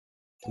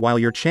While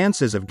your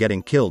chances of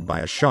getting killed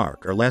by a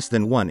shark are less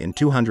than 1 in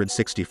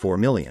 264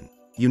 million,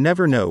 you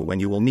never know when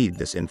you will need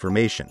this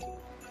information.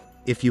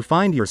 If you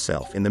find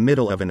yourself in the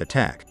middle of an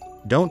attack,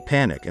 don't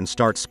panic and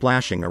start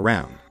splashing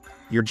around.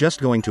 You're just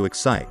going to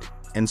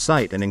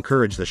incite and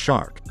encourage the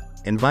shark,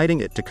 inviting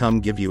it to come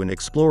give you an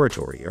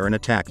exploratory or an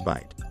attack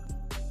bite.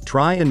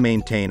 Try and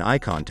maintain eye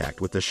contact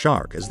with the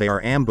shark, as they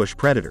are ambush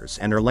predators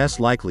and are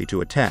less likely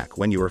to attack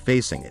when you are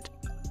facing it.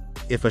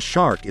 If a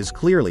shark is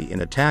clearly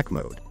in attack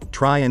mode,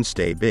 try and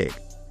stay big.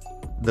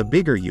 The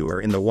bigger you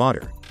are in the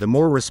water, the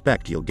more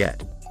respect you'll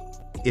get.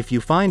 If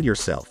you find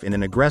yourself in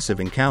an aggressive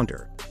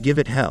encounter, give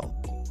it hell.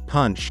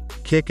 Punch,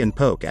 kick and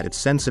poke at its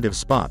sensitive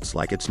spots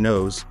like its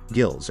nose,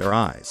 gills or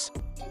eyes.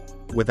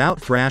 Without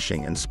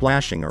thrashing and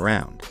splashing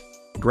around.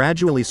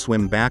 Gradually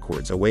swim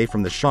backwards away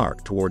from the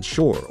shark towards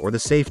shore or the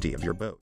safety of your boat.